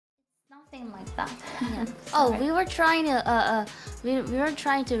Something like that. Yeah. Oh, we were trying to we were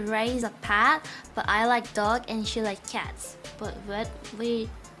trying to raise a pet, but I like dog and she like cats. But we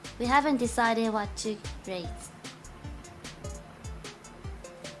haven't decided what to raise.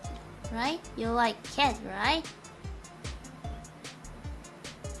 Right? You like cat, right?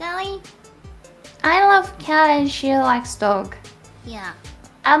 Sally? I love cat and she likes dog. Yeah.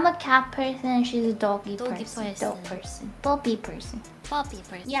 I'm a cat person and she's a doggy person. person. Dog person. Puppy person. Puppy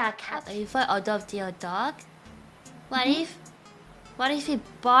person. Yeah, cat. If I adopt your dog, what if he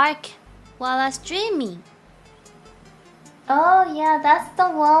bark while I'm streaming? Oh yeah, that's the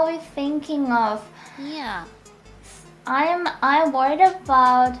one we're thinking of. Yeah. I'm worried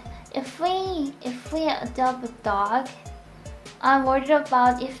about if we adopt a dog. I'm worried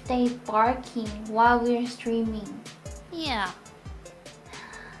about if they barking while we're streaming. Yeah.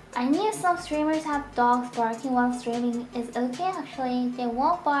 I knew some streamers have dogs barking while streaming. It's okay actually. They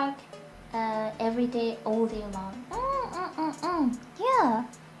won't bark every day, all day long. Yeah.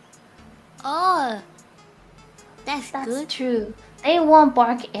 Oh, that's good. That's true. They won't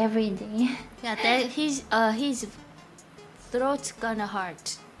bark every day. Yeah, that his throat's gonna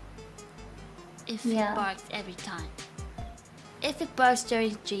hurt if he barks every time. If he barks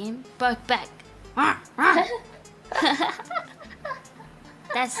during stream, bark back.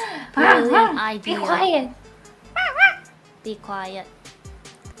 That's brilliant idea. Be quiet. Be quiet.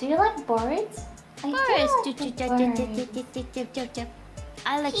 Do you like birds? Birds. Birds.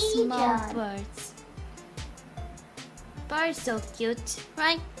 I like small birds. Birds so cute,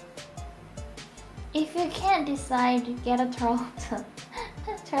 right? If you can't decide, get a turtle.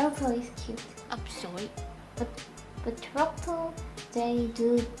 A turtle is cute. I'm sorry. But turtle,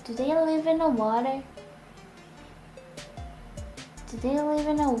 do they live in the water? Do they live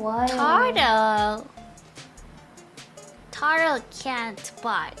in the water? Turtle can't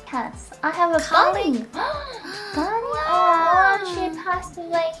bark. Cats. I have a bunny. Bunny. Wow. Oh, she passed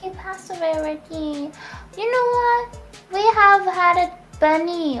away. He passed away already. You know what? We have had a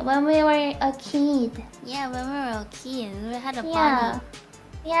bunny when we were a kid. Yeah, when we were a kid, we had a Yeah. bunny.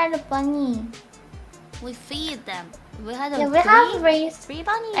 We had a bunny. We feed them. We had a Yeah, we have raised three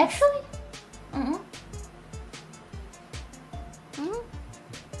bunnies. actually.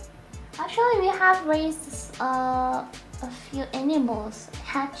 Actually, we have raised a few animals.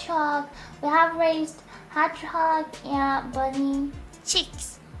 Hedgehog. We have raised hedgehog and bunny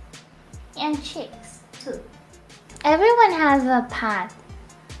Chicks. and chicks too. Everyone has a pet.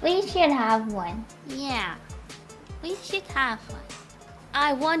 We should have one. Yeah, we should have one.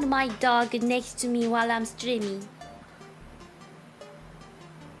 I want my dog next to me while I'm streaming.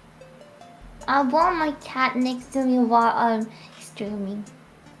 I want my cat next to me while I'm streaming.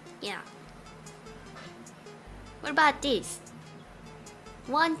 Yeah. What about this?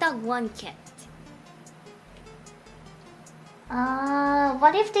 One dog, one cat.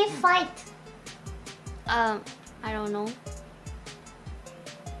 What if they fight? I don't know.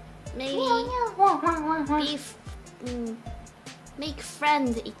 Maybe make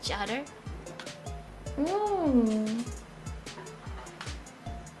friend each other.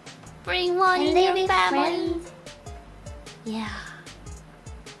 Bring one in your family. Friends? Yeah.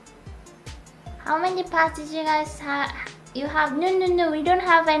 How many pets did you guys have? You have no. We don't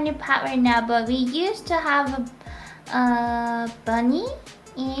have any pet right now, but we used to have a bunny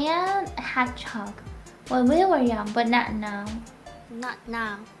and a hedgehog when we were young, but not now. Not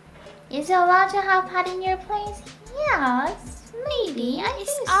now. Is it allowed to have pet in your place? Yes, maybe. I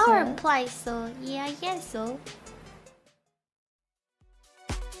It's think our so. place, so yeah, I guess so.